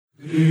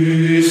I'm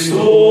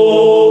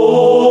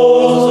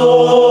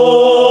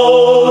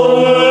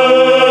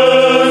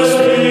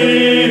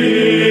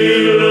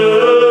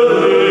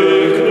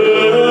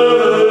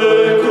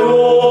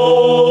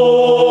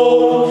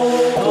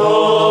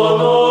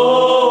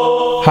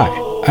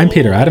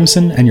Peter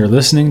Adamson, and you're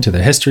listening to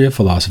the History of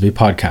Philosophy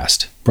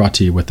podcast, brought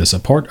to you with the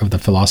support of the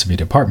Philosophy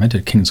Department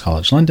at King's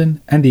College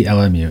London and the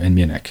LMU in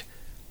Munich,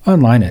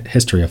 online at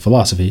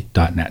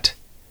historyofphilosophy.net.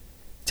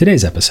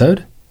 Today's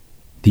episode,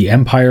 The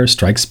Empire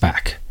Strikes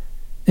Back,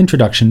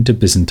 Introduction to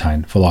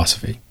Byzantine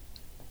Philosophy.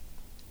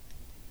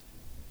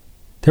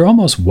 There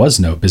almost was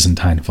no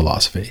Byzantine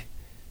philosophy.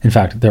 In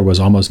fact, there was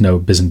almost no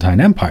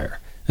Byzantine Empire,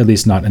 at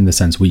least not in the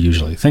sense we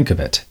usually think of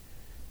it.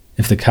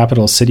 If the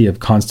capital city of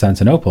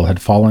Constantinople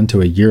had fallen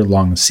to a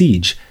year-long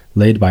siege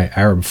laid by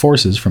Arab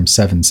forces from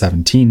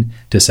 717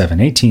 to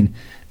 718,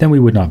 then we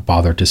would not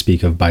bother to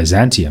speak of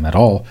Byzantium at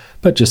all,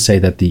 but just say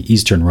that the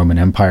Eastern Roman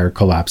Empire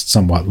collapsed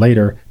somewhat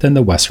later than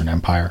the Western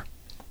Empire.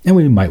 And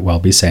we might well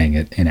be saying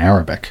it in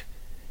Arabic.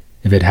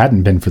 If it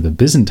hadn't been for the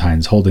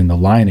Byzantines holding the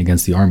line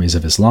against the armies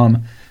of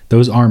Islam,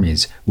 those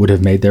armies would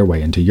have made their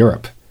way into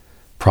Europe.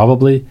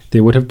 Probably,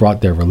 they would have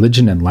brought their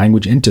religion and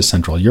language into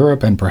Central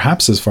Europe and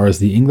perhaps as far as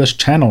the English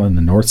Channel and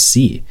the North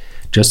Sea,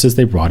 just as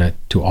they brought it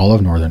to all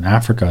of Northern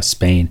Africa,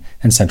 Spain,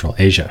 and Central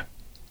Asia.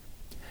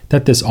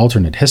 That this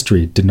alternate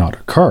history did not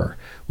occur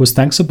was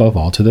thanks above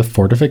all to the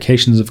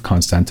fortifications of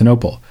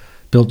Constantinople,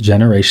 built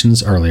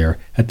generations earlier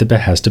at the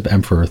behest of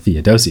Emperor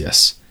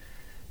Theodosius.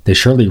 They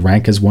surely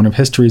rank as one of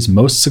history's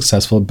most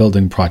successful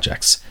building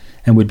projects,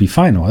 and would be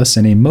finalists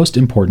in a most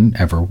important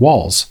ever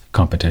walls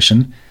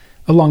competition,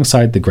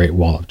 alongside the Great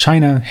Wall of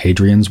China,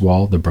 Hadrian's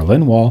Wall, the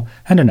Berlin Wall,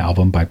 and an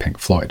album by Pink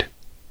Floyd.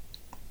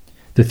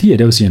 The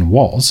Theodosian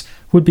walls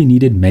would be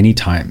needed many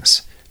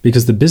times,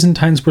 because the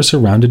Byzantines were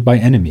surrounded by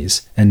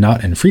enemies and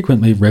not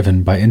infrequently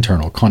riven by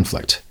internal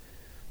conflict.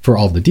 For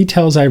all the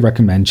details, I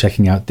recommend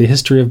checking out the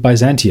History of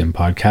Byzantium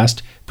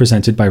podcast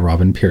presented by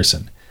Robin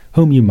Pearson,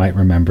 whom you might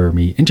remember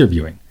me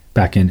interviewing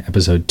back in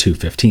episode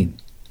 215.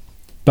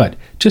 But,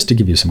 just to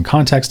give you some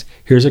context,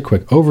 here's a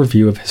quick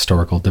overview of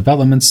historical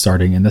developments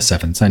starting in the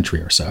 7th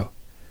century or so.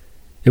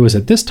 It was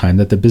at this time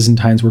that the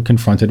Byzantines were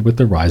confronted with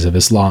the rise of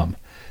Islam,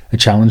 a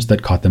challenge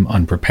that caught them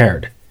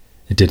unprepared.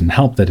 It didn't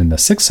help that in the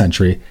 6th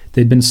century,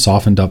 they'd been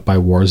softened up by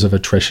wars of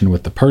attrition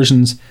with the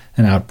Persians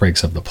and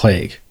outbreaks of the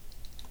plague.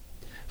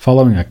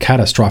 Following a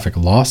catastrophic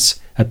loss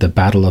at the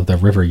Battle of the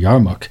River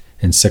Yarmouk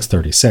in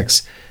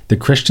 636, the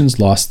Christians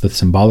lost the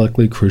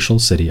symbolically crucial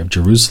city of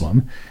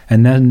Jerusalem,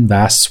 and then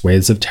vast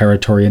swathes of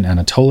territory in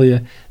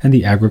Anatolia and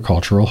the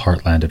agricultural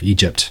heartland of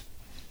Egypt.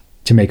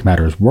 To make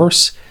matters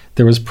worse,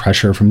 there was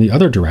pressure from the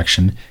other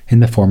direction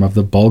in the form of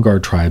the Bulgar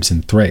tribes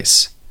in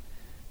Thrace.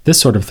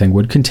 This sort of thing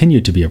would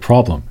continue to be a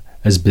problem,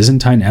 as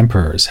Byzantine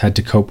emperors had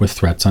to cope with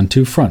threats on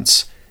two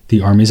fronts,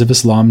 the armies of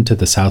Islam to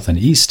the south and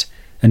east,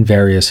 and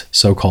various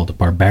so-called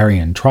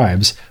barbarian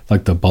tribes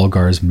like the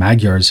Bulgars,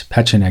 Magyars,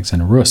 Pechenegs,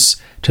 and Rus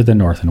to the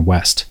north and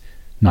west,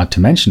 not to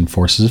mention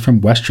forces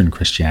from Western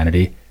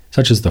Christianity,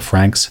 such as the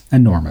Franks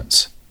and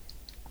Normans.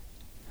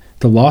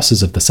 The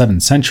losses of the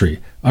 7th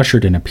century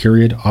ushered in a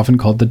period often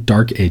called the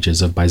Dark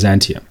Ages of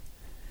Byzantium.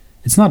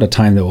 It's not a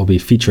time that will be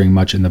featuring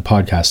much in the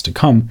podcast to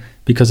come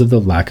because of the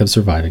lack of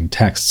surviving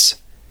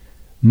texts.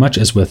 Much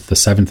as with the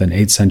 7th and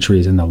 8th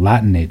centuries in the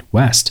Latinate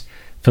West,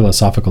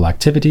 philosophical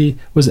activity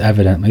was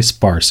evidently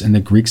sparse in the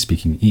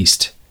Greek-speaking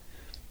East.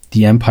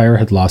 The empire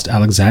had lost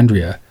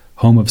Alexandria,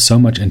 home of so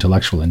much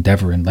intellectual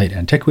endeavor in late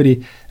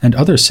antiquity, and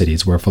other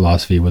cities where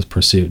philosophy was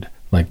pursued,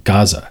 like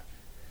Gaza.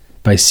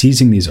 By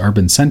seizing these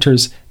urban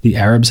centers, the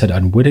Arabs had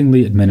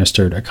unwittingly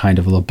administered a kind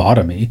of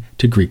lobotomy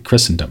to Greek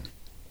Christendom.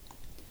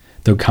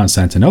 Though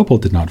Constantinople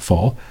did not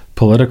fall,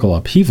 political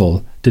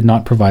upheaval did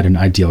not provide an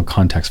ideal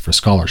context for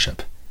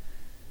scholarship.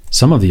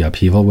 Some of the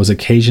upheaval was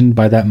occasioned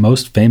by that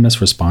most famous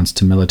response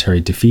to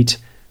military defeat,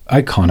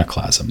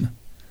 iconoclasm.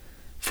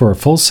 For a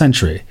full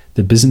century,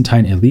 the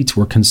Byzantine elites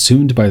were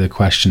consumed by the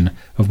question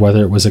of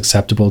whether it was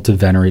acceptable to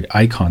venerate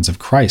icons of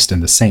Christ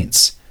and the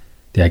saints.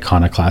 The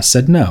iconoclasts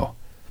said no.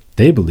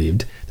 They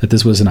believed that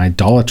this was an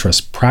idolatrous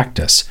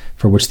practice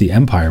for which the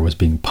empire was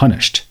being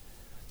punished.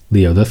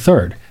 Leo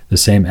III, the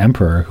same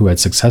emperor who had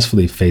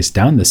successfully faced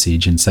down the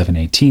siege in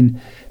 718,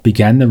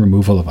 began the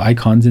removal of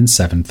icons in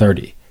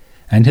 730.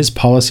 And his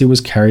policy was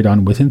carried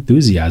on with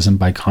enthusiasm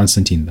by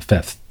Constantine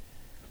V.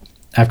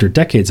 After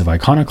decades of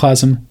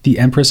iconoclasm, the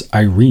Empress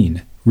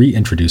Irene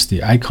reintroduced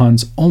the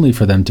icons only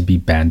for them to be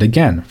banned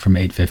again from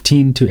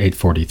 815 to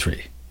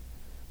 843.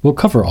 We'll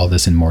cover all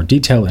this in more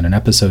detail in an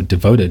episode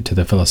devoted to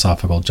the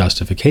philosophical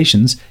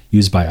justifications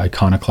used by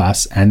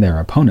iconoclasts and their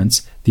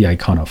opponents, the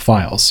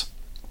iconophiles.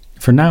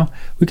 For now,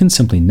 we can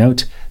simply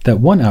note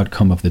that one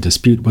outcome of the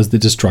dispute was the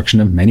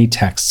destruction of many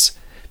texts,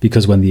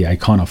 because when the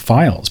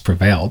iconophiles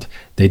prevailed,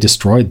 they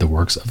destroyed the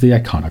works of the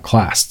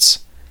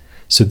iconoclasts.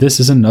 So this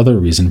is another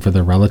reason for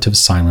the relative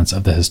silence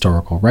of the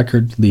historical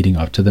record leading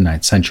up to the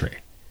 9th century.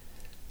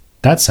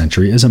 That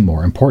century is a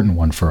more important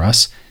one for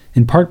us,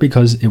 in part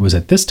because it was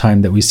at this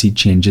time that we see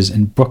changes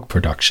in book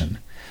production,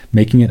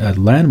 making it a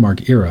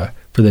landmark era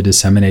for the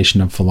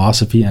dissemination of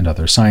philosophy and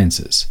other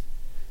sciences.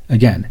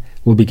 Again,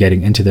 we'll be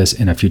getting into this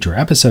in a future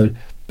episode,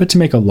 but to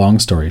make a long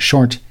story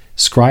short,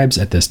 scribes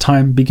at this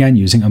time began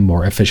using a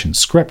more efficient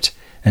script,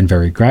 and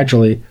very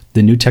gradually,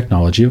 the new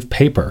technology of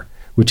paper,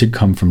 which had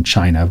come from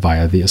China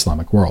via the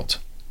Islamic world.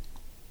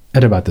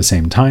 At about the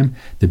same time,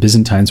 the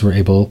Byzantines were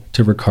able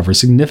to recover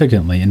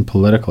significantly in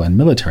political and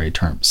military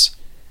terms.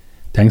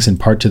 Thanks in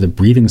part to the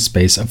breathing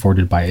space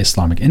afforded by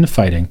Islamic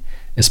infighting,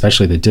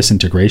 especially the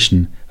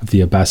disintegration of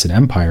the Abbasid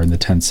Empire in the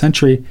 10th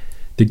century,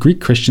 the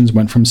Greek Christians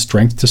went from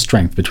strength to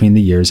strength between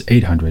the years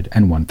 800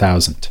 and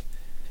 1000.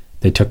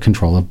 They took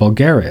control of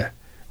Bulgaria,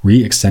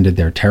 re-extended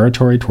their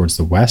territory towards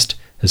the west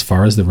as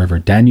far as the river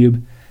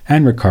Danube,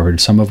 and recovered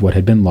some of what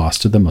had been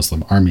lost to the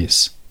Muslim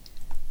armies.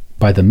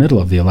 By the middle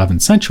of the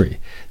 11th century,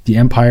 the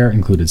empire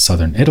included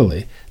southern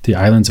Italy, the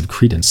islands of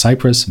Crete and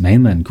Cyprus,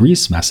 mainland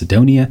Greece,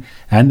 Macedonia,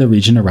 and the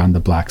region around the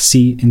Black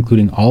Sea,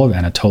 including all of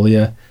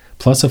Anatolia,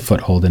 plus a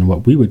foothold in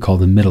what we would call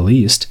the Middle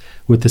East,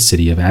 with the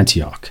city of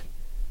Antioch.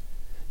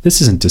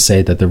 This isn't to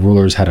say that the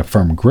rulers had a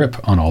firm grip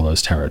on all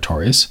those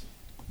territories.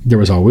 There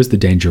was always the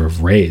danger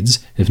of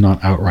raids, if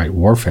not outright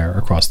warfare,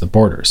 across the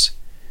borders.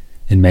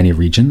 In many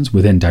regions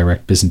within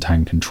direct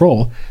Byzantine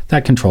control,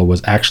 that control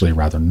was actually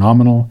rather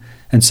nominal,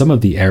 and some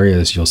of the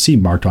areas you'll see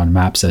marked on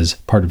maps as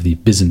part of the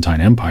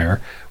Byzantine Empire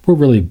were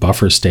really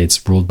buffer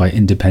states ruled by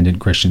independent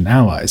Christian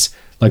allies,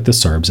 like the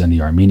Serbs and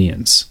the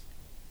Armenians.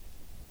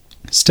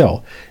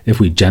 Still, if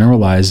we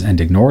generalize and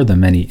ignore the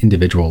many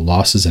individual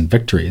losses and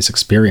victories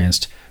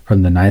experienced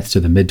from the 9th to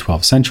the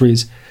mid-12th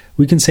centuries,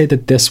 we can say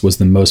that this was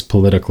the most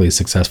politically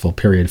successful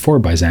period for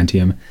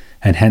Byzantium,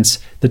 and hence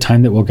the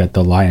time that will get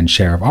the lion's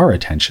share of our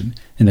attention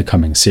in the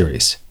coming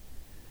series.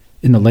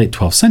 In the late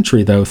 12th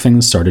century, though,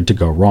 things started to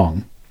go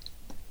wrong.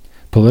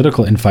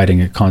 Political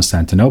infighting at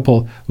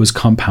Constantinople was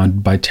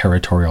compounded by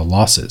territorial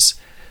losses,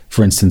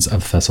 for instance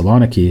of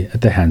Thessaloniki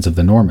at the hands of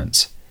the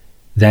Normans.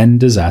 Then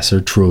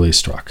disaster truly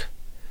struck.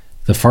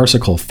 The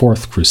farcical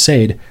Fourth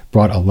Crusade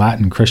brought a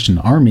Latin Christian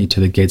army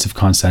to the gates of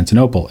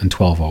Constantinople in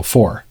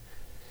 1204.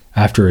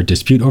 After a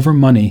dispute over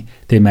money,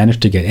 they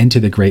managed to get into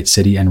the great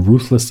city and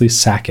ruthlessly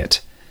sack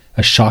it,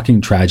 a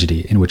shocking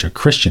tragedy in which a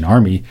Christian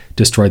army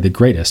destroyed the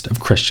greatest of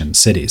Christian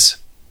cities.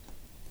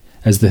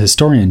 As the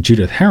historian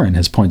Judith Herron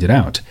has pointed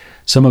out,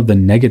 some of the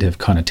negative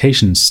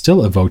connotations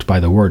still evoked by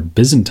the word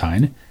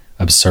Byzantine,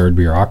 absurd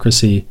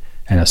bureaucracy,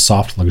 and a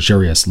soft,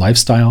 luxurious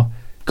lifestyle,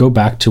 go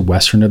back to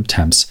Western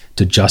attempts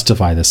to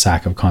justify the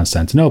sack of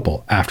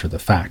Constantinople after the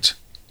fact.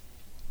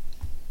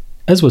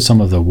 As with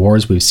some of the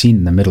wars we've seen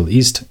in the Middle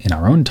East in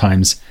our own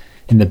times,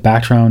 in the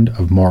background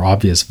of more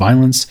obvious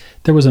violence,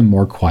 there was a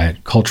more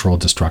quiet cultural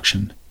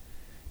destruction.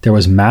 There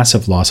was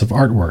massive loss of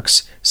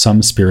artworks,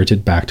 some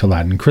spirited back to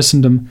Latin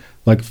Christendom,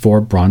 like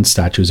 4 bronze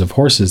statues of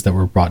horses that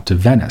were brought to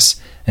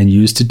Venice and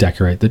used to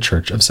decorate the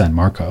Church of San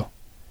Marco.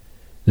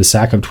 The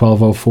sack of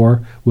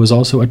 1204 was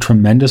also a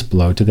tremendous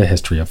blow to the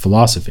history of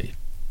philosophy.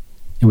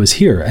 It was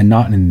here, and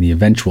not in the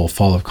eventual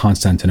fall of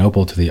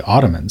Constantinople to the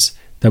Ottomans,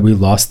 that we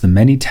lost the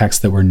many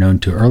texts that were known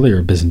to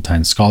earlier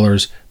Byzantine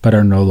scholars but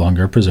are no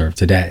longer preserved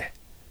today.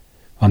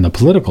 On the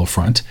political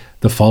front,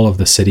 the fall of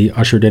the city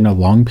ushered in a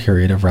long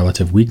period of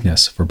relative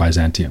weakness for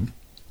Byzantium.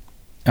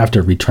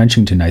 After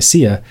retrenching to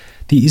Nicaea,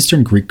 the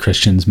Eastern Greek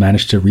Christians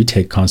managed to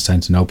retake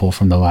Constantinople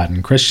from the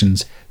Latin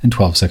Christians in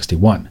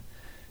 1261.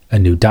 A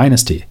new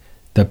dynasty,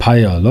 the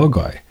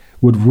Paleologoi,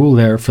 would rule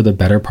there for the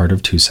better part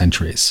of 2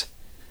 centuries.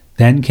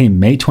 Then came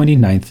May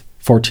 29,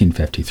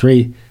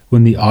 1453,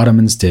 when the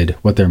Ottomans did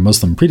what their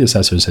Muslim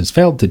predecessors had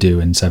failed to do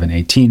in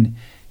 718,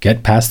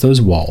 get past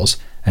those walls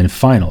and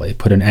finally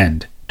put an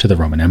end to the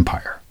Roman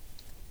Empire.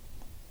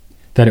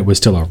 That it was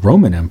still a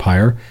Roman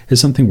Empire is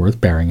something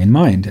worth bearing in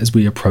mind as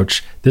we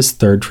approach this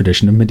third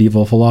tradition of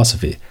medieval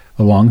philosophy,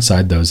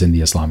 alongside those in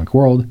the Islamic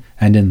world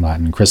and in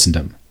Latin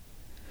Christendom.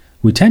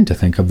 We tend to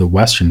think of the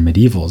Western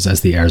medievals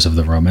as the heirs of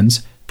the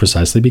Romans,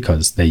 precisely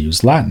because they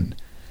used Latin.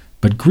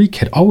 But Greek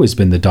had always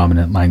been the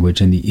dominant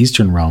language in the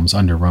Eastern realms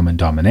under Roman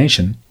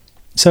domination,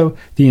 so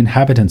the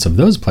inhabitants of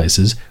those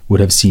places would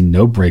have seen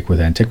no break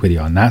with antiquity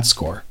on that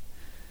score.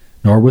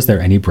 Nor was there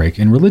any break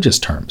in religious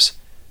terms.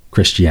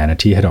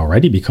 Christianity had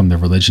already become the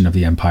religion of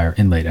the empire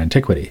in late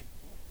antiquity.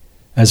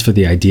 As for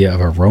the idea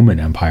of a Roman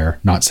Empire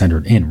not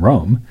centered in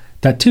Rome,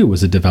 that too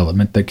was a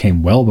development that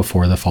came well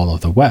before the fall of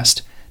the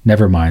West,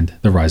 never mind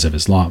the rise of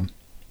Islam.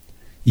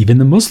 Even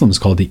the Muslims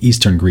called the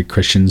Eastern Greek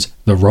Christians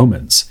the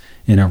Romans,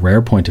 in a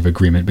rare point of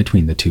agreement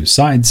between the two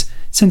sides,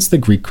 since the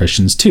Greek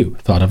Christians too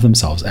thought of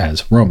themselves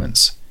as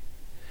Romans.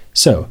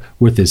 So,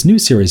 with this new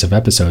series of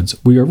episodes,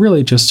 we are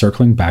really just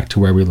circling back to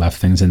where we left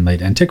things in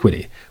late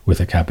antiquity, with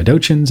the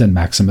Cappadocians and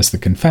Maximus the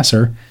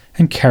Confessor,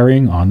 and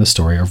carrying on the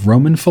story of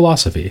Roman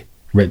philosophy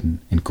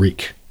written in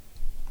Greek.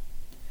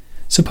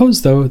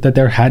 Suppose, though, that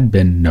there had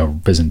been no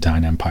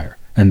Byzantine Empire,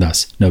 and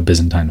thus no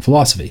Byzantine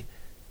philosophy.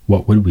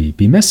 What would we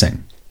be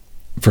missing?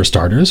 For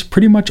starters,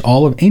 pretty much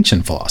all of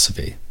ancient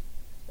philosophy.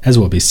 As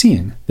we'll be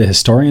seeing, the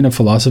historian of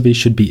philosophy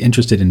should be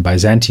interested in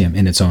Byzantium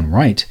in its own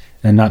right,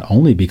 and not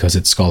only because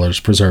its scholars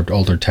preserved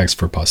older texts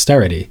for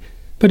posterity,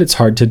 but it's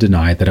hard to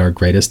deny that our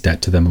greatest debt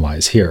to them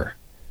lies here.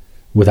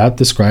 Without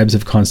the scribes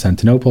of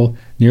Constantinople,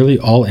 nearly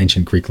all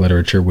ancient Greek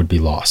literature would be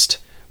lost,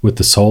 with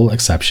the sole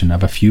exception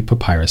of a few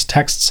papyrus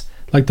texts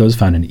like those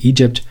found in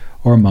Egypt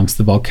or amongst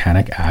the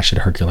volcanic ash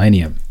at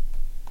Herculaneum.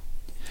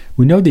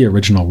 We know the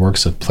original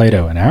works of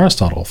Plato and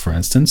Aristotle, for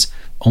instance,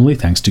 only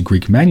thanks to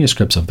Greek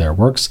manuscripts of their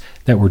works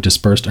that were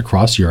dispersed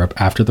across Europe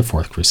after the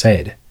Fourth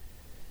Crusade.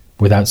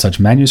 Without such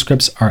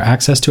manuscripts, our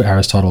access to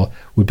Aristotle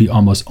would be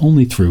almost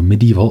only through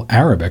medieval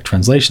Arabic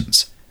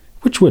translations,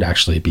 which would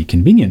actually be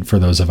convenient for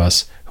those of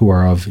us who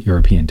are of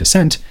European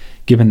descent,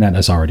 given that,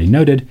 as already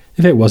noted,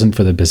 if it wasn't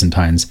for the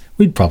Byzantines,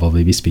 we'd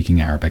probably be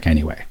speaking Arabic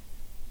anyway.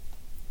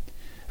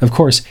 Of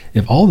course,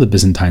 if all the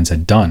Byzantines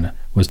had done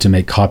was to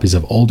make copies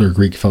of older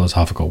Greek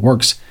philosophical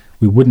works,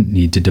 we wouldn't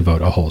need to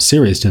devote a whole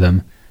series to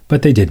them,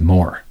 but they did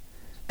more.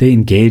 They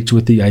engaged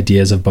with the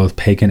ideas of both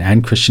pagan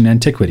and Christian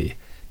antiquity,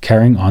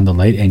 carrying on the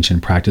late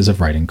ancient practice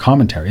of writing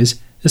commentaries,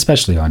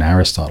 especially on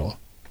Aristotle.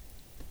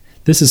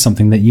 This is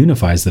something that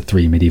unifies the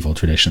three medieval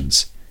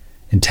traditions.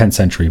 In 10th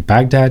century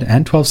Baghdad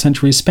and 12th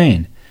century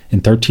Spain,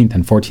 in 13th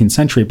and 14th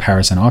century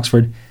Paris and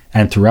Oxford,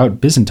 and throughout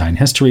Byzantine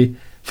history,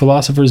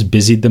 philosophers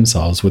busied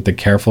themselves with the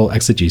careful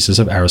exegesis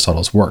of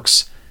Aristotle's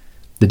works.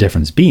 The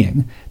difference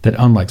being that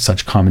unlike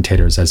such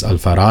commentators as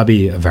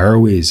Al-Farabi,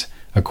 Averroes,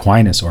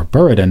 Aquinas, or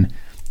Buridan,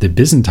 the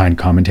Byzantine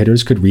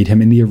commentators could read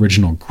him in the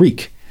original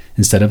Greek,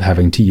 instead of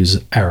having to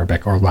use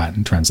Arabic or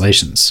Latin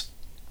translations.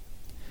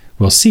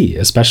 We'll see,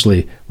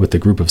 especially with the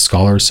group of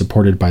scholars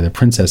supported by the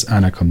Princess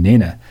Anna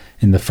Komnene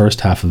in the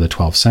first half of the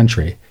 12th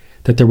century,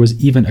 that there was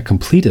even a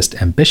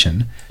completist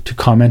ambition to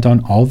comment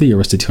on all the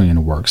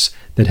Aristotelian works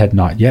that had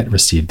not yet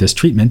received this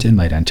treatment in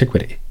late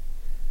antiquity.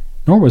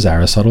 Nor was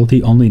Aristotle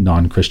the only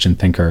non-Christian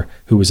thinker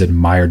who was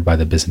admired by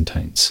the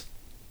Byzantines.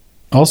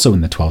 Also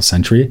in the 12th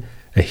century,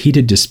 a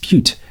heated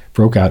dispute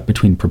broke out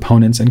between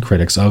proponents and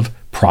critics of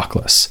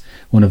Proclus,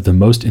 one of the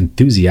most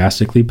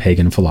enthusiastically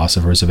pagan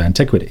philosophers of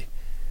antiquity.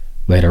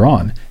 Later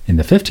on, in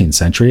the 15th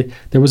century,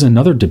 there was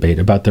another debate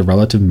about the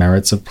relative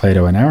merits of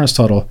Plato and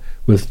Aristotle,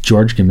 with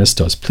George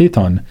Gemistos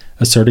Plethon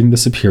asserting the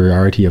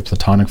superiority of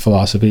Platonic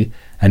philosophy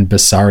and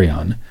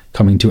Bessarion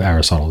coming to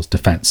Aristotle's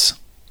defense.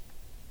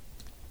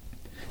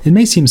 It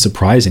may seem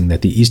surprising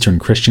that the Eastern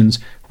Christians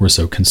were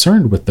so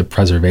concerned with the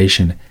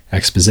preservation,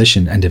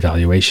 exposition, and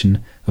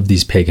evaluation of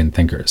these pagan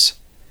thinkers,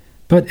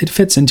 but it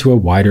fits into a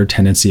wider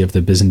tendency of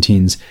the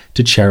Byzantines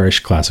to cherish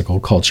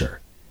classical culture.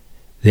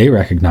 They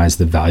recognized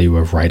the value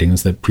of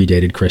writings that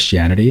predated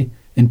Christianity,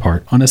 in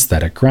part on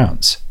aesthetic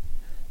grounds.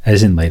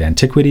 As in late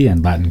antiquity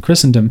and Latin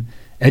Christendom,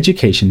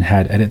 education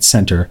had at its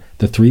center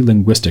the three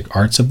linguistic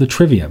arts of the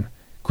trivium,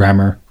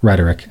 grammar,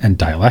 rhetoric, and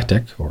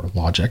dialectic, or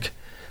logic,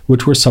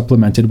 which were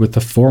supplemented with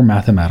the four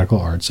mathematical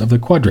arts of the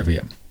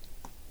quadrivium.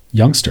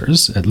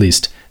 Youngsters, at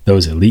least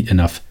those elite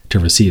enough to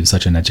receive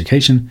such an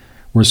education,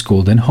 were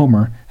schooled in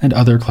Homer and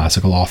other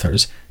classical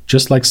authors,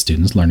 just like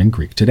students learning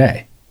Greek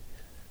today.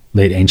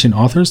 Late ancient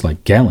authors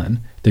like Galen,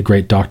 the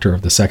great doctor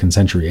of the 2nd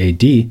century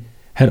AD,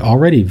 had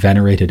already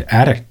venerated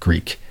Attic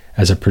Greek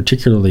as a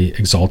particularly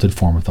exalted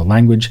form of the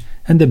language,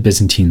 and the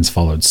Byzantines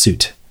followed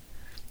suit.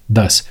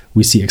 Thus,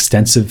 we see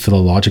extensive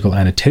philological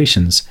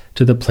annotations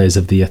to the plays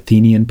of the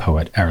Athenian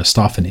poet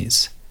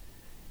Aristophanes.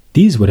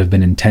 These would have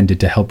been intended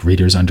to help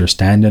readers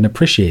understand and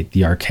appreciate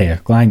the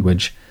archaic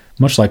language,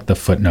 much like the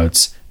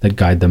footnotes that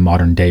guide the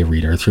modern-day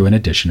reader through an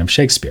edition of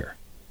Shakespeare.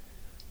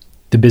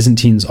 The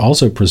Byzantines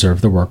also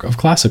preserved the work of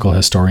classical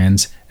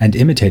historians and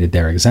imitated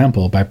their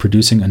example by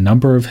producing a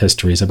number of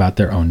histories about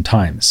their own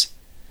times.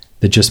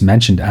 The just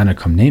mentioned Anna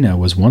Komnene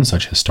was one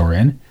such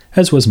historian,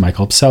 as was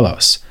Michael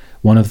Psellos,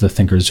 one of the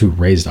thinkers who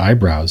raised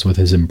eyebrows with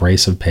his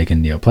embrace of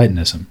pagan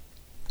Neoplatonism.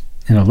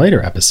 In a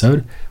later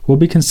episode, we'll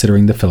be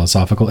considering the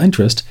philosophical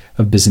interest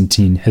of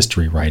Byzantine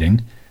history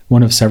writing,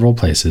 one of several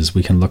places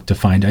we can look to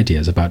find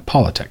ideas about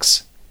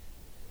politics.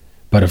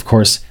 But of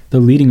course, the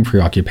leading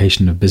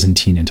preoccupation of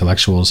Byzantine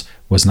intellectuals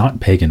was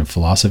not pagan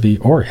philosophy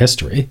or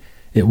history,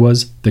 it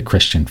was the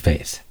Christian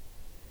faith.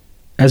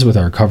 As with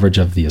our coverage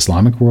of the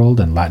Islamic world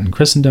and Latin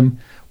Christendom,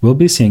 we'll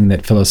be seeing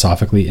that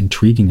philosophically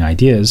intriguing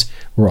ideas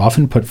were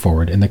often put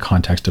forward in the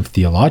context of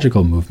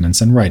theological movements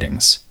and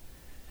writings.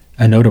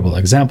 A notable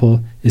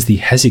example is the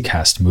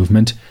hesychast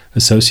movement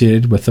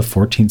associated with the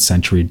 14th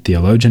century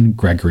theologian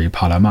Gregory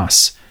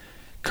Palamas,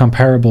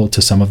 comparable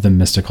to some of the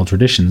mystical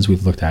traditions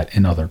we've looked at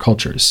in other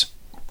cultures.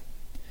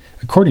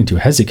 According to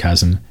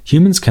hesychasm,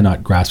 humans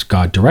cannot grasp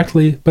God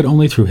directly, but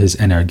only through his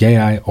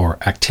energeiae, or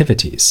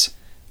activities.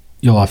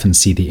 You'll often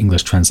see the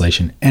English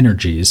translation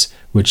energies,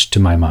 which to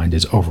my mind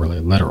is overly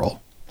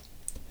literal.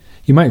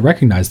 You might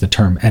recognize the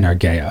term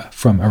energeia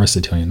from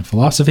Aristotelian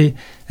philosophy,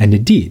 and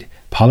indeed,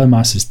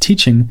 Palamas's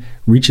teaching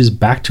reaches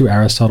back to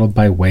Aristotle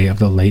by way of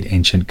the late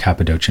ancient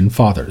Cappadocian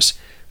fathers,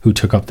 who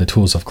took up the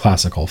tools of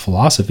classical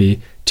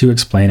philosophy to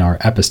explain our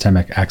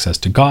epistemic access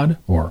to God,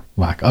 or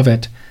lack of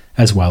it,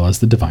 as well as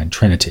the divine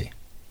Trinity.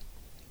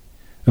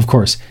 Of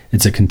course,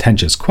 it's a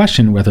contentious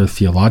question whether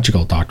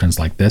theological doctrines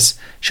like this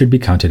should be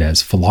counted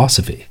as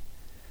philosophy.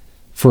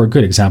 For a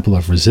good example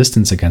of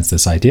resistance against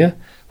this idea,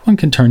 one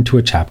can turn to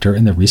a chapter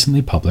in the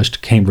recently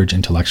published Cambridge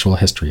Intellectual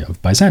History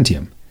of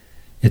Byzantium.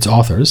 Its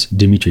authors,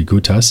 Dimitri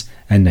Gutas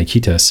and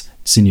Nikitas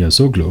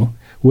Tsiniosoglu,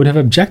 would have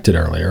objected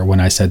earlier when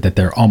I said that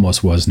there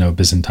almost was no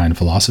Byzantine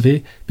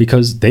philosophy,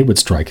 because they would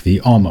strike the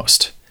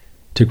almost.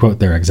 To quote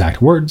their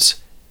exact words,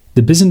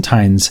 "The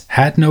Byzantines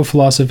had no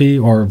philosophy,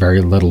 or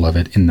very little of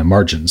it, in the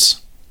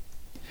margins."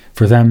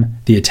 For them,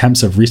 the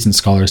attempts of recent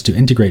scholars to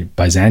integrate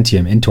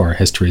Byzantium into our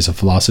histories of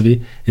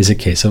philosophy is a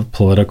case of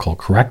political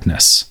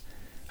correctness.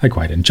 I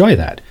quite enjoy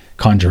that,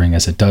 conjuring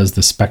as it does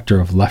the specter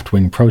of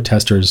left-wing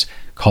protesters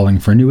calling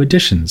for new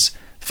additions,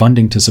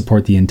 funding to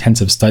support the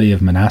intensive study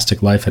of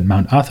monastic life at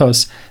Mount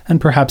Athos, and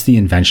perhaps the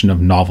invention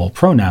of novel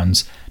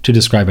pronouns to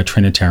describe a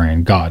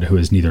Trinitarian God who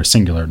is neither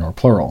singular nor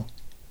plural.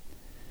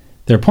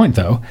 Their point,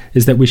 though,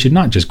 is that we should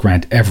not just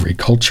grant every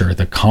culture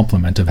the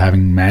compliment of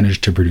having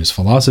managed to produce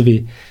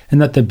philosophy,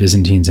 and that the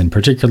Byzantines in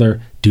particular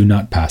do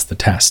not pass the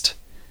test.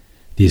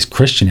 These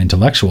Christian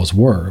intellectuals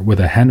were, with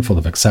a handful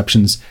of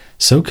exceptions,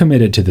 so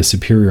committed to the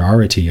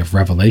superiority of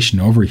revelation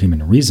over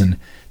human reason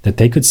that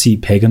they could see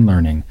pagan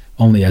learning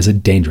only as a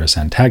dangerous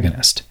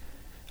antagonist.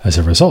 As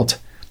a result,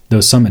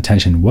 though some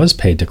attention was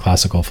paid to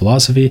classical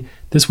philosophy,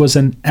 this was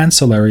an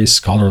ancillary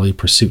scholarly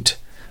pursuit,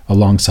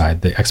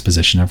 alongside the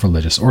exposition of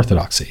religious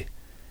orthodoxy.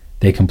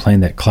 They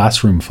complained that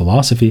classroom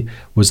philosophy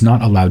was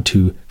not allowed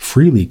to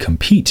freely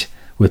compete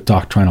with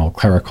doctrinal,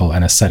 clerical,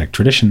 and ascetic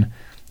tradition,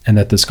 and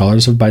that the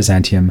scholars of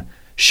Byzantium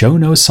show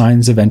no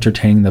signs of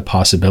entertaining the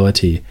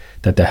possibility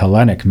that the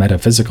Hellenic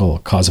metaphysical,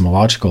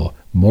 cosmological,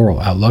 moral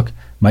outlook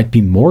might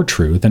be more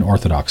true than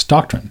Orthodox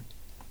doctrine.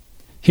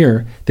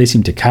 Here, they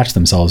seem to catch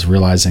themselves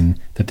realizing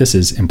that this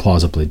is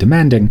implausibly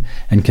demanding,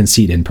 and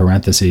concede in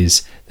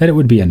parentheses that it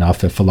would be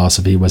enough if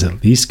philosophy was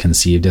at least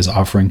conceived as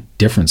offering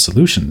different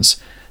solutions,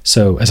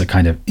 so as a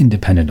kind of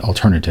independent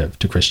alternative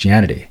to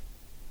Christianity.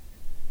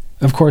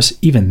 Of course,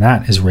 even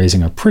that is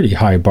raising a pretty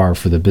high bar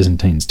for the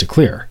Byzantines to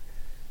clear.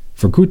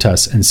 For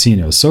Gutas and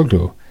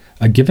Tsiniosoglu,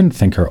 a given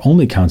thinker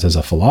only counts as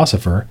a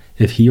philosopher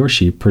if he or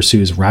she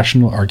pursues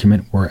rational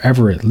argument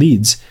wherever it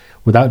leads,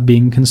 without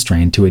being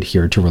constrained to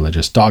adhere to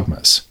religious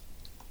dogmas.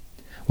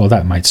 While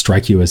that might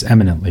strike you as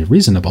eminently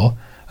reasonable,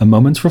 a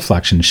moment's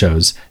reflection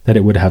shows that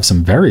it would have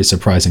some very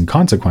surprising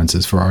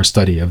consequences for our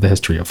study of the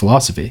history of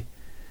philosophy.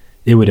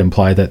 It would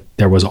imply that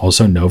there was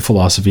also no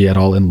philosophy at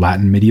all in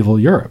Latin medieval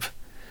Europe,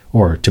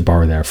 or, to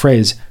borrow their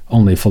phrase,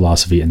 only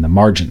philosophy in the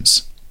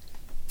margins.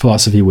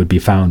 Philosophy would be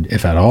found,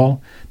 if at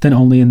all, then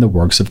only in the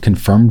works of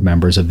confirmed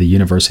members of the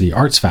university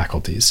arts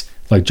faculties,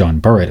 like John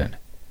Buridan.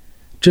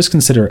 Just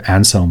consider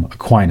Anselm,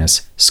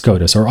 Aquinas,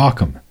 Scotus, or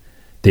Occam.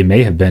 They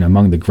may have been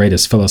among the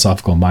greatest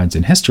philosophical minds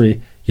in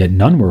history, yet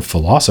none were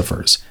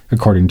philosophers,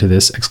 according to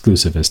this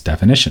exclusivist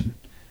definition.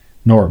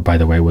 Nor, by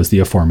the way, was the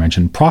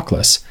aforementioned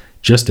Proclus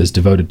just as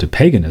devoted to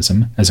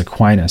paganism as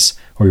Aquinas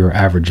or your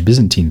average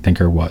Byzantine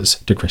thinker was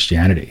to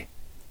Christianity.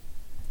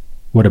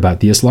 What about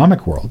the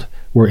Islamic world,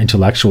 where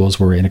intellectuals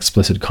were in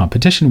explicit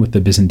competition with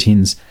the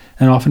Byzantines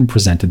and often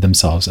presented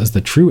themselves as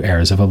the true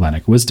heirs of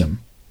Hellenic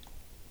wisdom?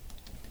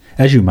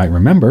 As you might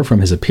remember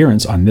from his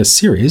appearance on this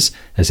series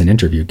as an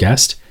interview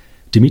guest,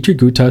 Dimitri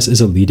Gutas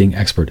is a leading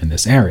expert in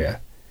this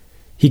area.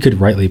 He could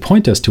rightly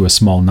point us to a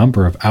small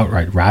number of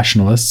outright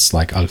rationalists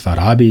like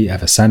Al-Farabi,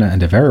 Avicenna,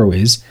 and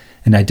Averroes,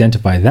 and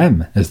identify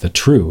them as the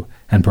true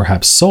and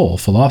perhaps sole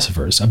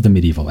philosophers of the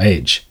medieval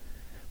age,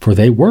 for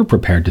they were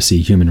prepared to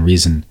see human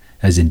reason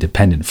as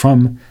independent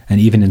from,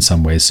 and even in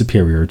some ways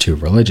superior to,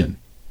 religion.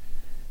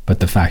 But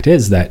the fact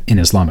is that in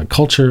Islamic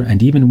culture,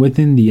 and even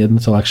within the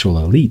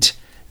intellectual elite,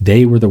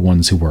 they were the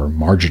ones who were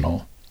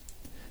marginal.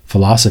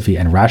 Philosophy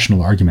and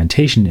rational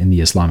argumentation in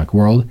the Islamic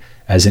world,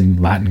 as in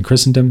Latin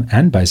Christendom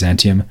and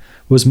Byzantium,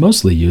 was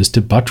mostly used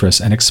to buttress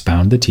and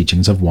expound the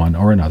teachings of one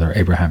or another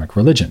Abrahamic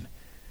religion.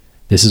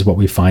 This is what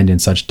we find in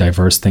such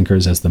diverse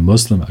thinkers as the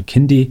Muslim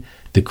Al-Kindi,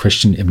 the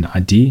Christian Ibn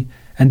Adi,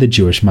 and the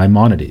Jewish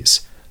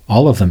Maimonides,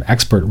 all of them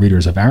expert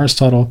readers of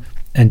Aristotle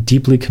and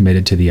deeply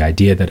committed to the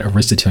idea that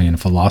Aristotelian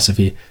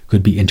philosophy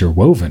could be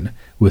interwoven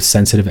with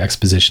sensitive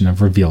exposition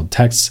of revealed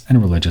texts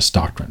and religious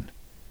doctrine.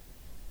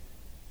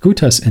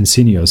 Gutas and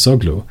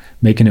Tsiniosoglu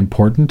make an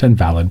important and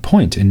valid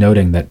point in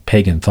noting that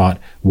pagan thought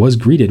was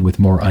greeted with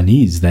more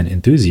unease than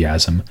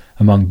enthusiasm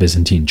among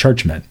Byzantine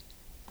churchmen.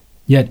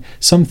 Yet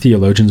some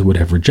theologians would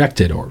have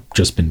rejected or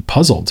just been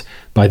puzzled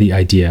by the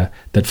idea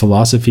that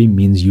philosophy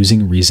means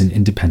using reason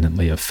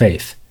independently of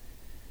faith.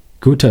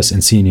 Gutas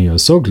and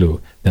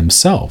Tsiniosoglu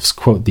themselves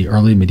quote the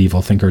early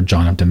medieval thinker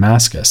John of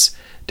Damascus,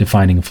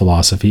 defining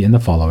philosophy in the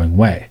following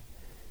way: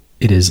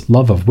 "It is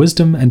love of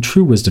wisdom, and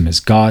true wisdom is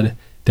God.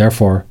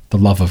 Therefore, the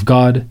love of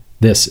God,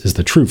 this is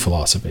the true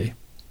philosophy."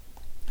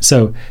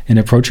 So, in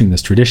approaching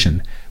this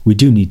tradition, we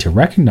do need to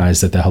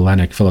recognize that the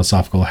Hellenic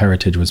philosophical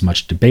heritage was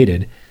much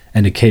debated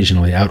and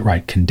occasionally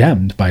outright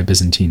condemned by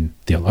Byzantine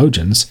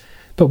theologians,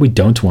 but we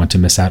don't want to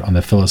miss out on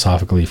the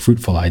philosophically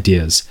fruitful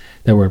ideas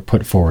that were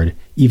put forward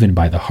even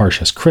by the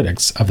harshest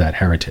critics of that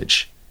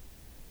heritage.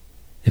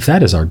 If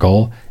that is our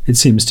goal, it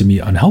seems to me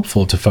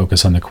unhelpful to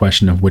focus on the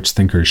question of which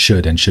thinkers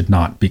should and should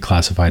not be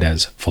classified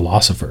as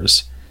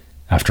philosophers.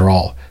 After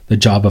all, the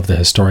job of the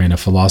historian of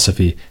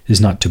philosophy is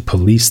not to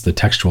police the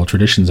textual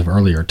traditions of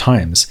earlier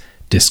times,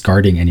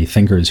 discarding any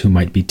thinkers who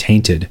might be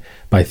tainted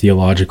by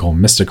theological,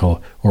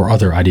 mystical, or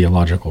other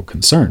ideological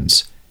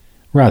concerns.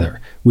 Rather,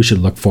 we should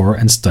look for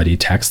and study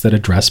texts that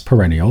address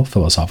perennial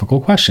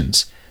philosophical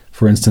questions,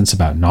 for instance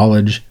about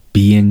knowledge,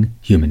 being,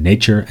 human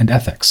nature, and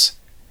ethics.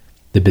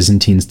 The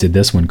Byzantines did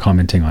this when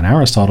commenting on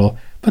Aristotle,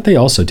 but they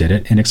also did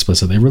it in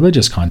explicitly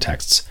religious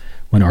contexts,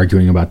 when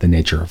arguing about the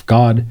nature of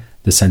God,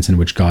 the sense in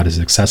which God is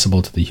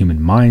accessible to the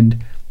human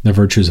mind, the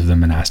virtues of the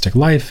monastic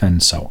life,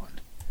 and so on.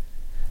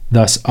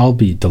 Thus, I'll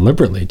be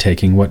deliberately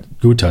taking what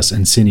Gutas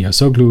and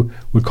Siniosoglu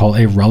would call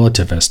a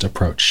relativist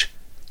approach.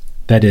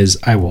 That is,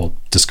 I will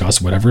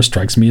discuss whatever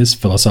strikes me as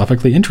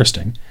philosophically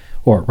interesting,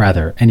 or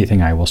rather,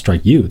 anything I will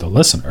strike you, the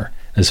listener,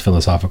 as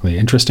philosophically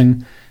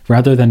interesting,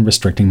 rather than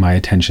restricting my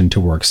attention to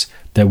works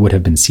that would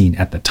have been seen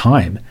at the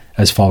time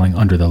as falling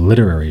under the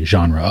literary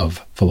genre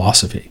of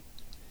philosophy.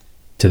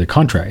 To the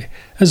contrary,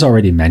 as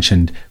already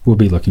mentioned, we'll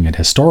be looking at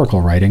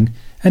historical writing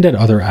and at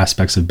other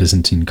aspects of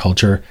Byzantine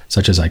culture,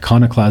 such as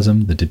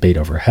iconoclasm, the debate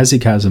over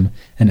hesychasm,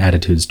 and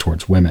attitudes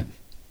towards women.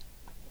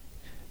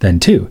 Then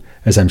too,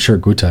 as I'm sure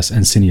Gutas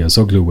and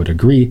Siniosoglu would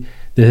agree,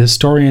 the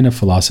historian of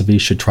philosophy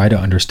should try to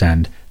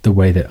understand the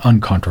way that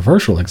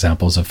uncontroversial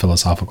examples of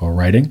philosophical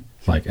writing,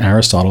 like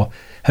Aristotle,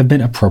 have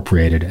been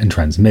appropriated and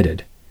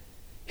transmitted.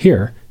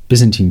 Here,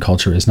 Byzantine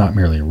culture is not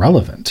merely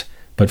relevant,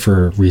 but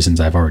for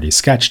reasons I've already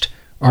sketched,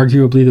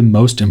 arguably the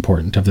most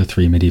important of the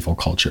three medieval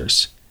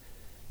cultures.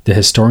 The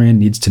historian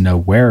needs to know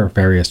where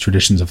various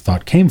traditions of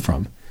thought came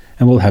from,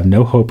 and will have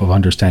no hope of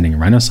understanding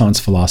Renaissance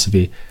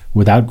philosophy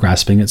without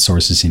grasping its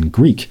sources in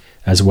Greek,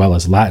 as well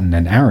as Latin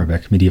and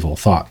Arabic medieval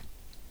thought.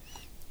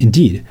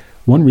 Indeed,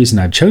 one reason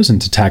I've chosen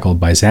to tackle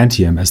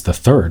Byzantium as the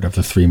third of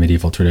the three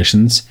medieval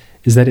traditions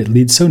is that it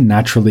leads so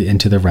naturally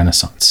into the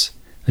Renaissance,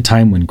 a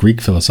time when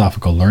Greek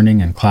philosophical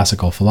learning and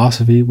classical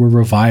philosophy were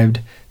revived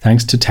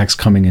thanks to texts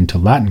coming into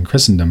Latin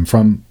Christendom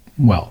from,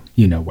 well,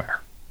 you know where.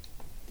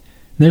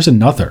 There's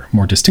another,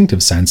 more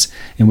distinctive sense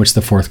in which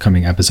the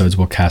forthcoming episodes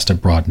will cast a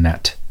broad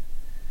net.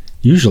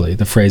 Usually,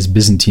 the phrase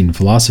Byzantine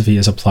philosophy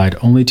is applied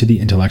only to the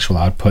intellectual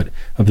output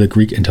of the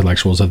Greek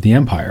intellectuals of the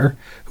empire,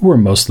 who were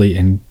mostly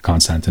in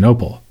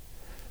Constantinople.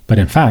 But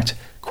in fact,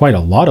 quite a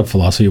lot of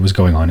philosophy was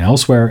going on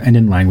elsewhere and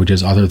in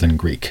languages other than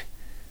Greek.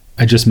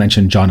 I just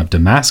mentioned John of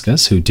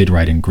Damascus, who did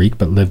write in Greek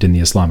but lived in the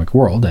Islamic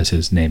world, as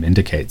his name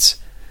indicates.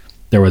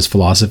 There was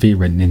philosophy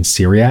written in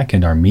Syriac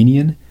and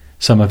Armenian,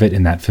 some of it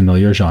in that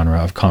familiar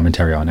genre of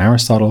commentary on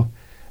Aristotle,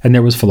 and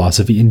there was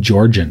philosophy in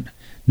Georgian,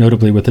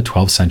 notably with the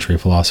 12th century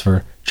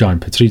philosopher John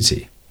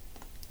Patrizzi.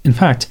 In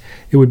fact,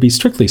 it would be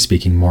strictly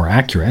speaking more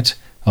accurate,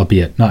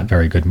 albeit not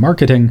very good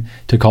marketing,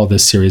 to call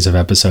this series of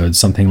episodes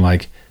something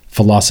like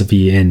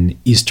Philosophy in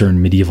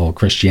Eastern Medieval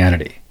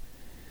Christianity.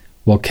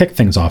 We'll kick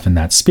things off in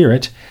that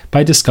spirit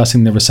by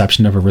discussing the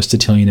reception of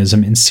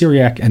Aristotelianism in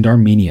Syriac and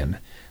Armenian,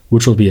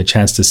 which will be a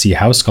chance to see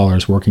how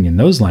scholars working in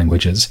those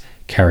languages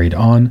carried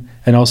on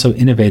and also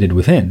innovated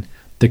within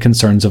the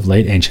concerns of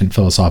late ancient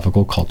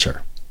philosophical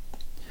culture.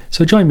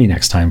 So join me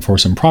next time for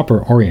some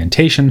proper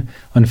orientation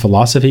on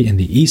philosophy in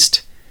the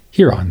East,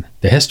 here on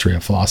The History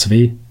of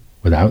Philosophy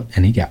Without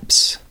Any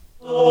Gaps.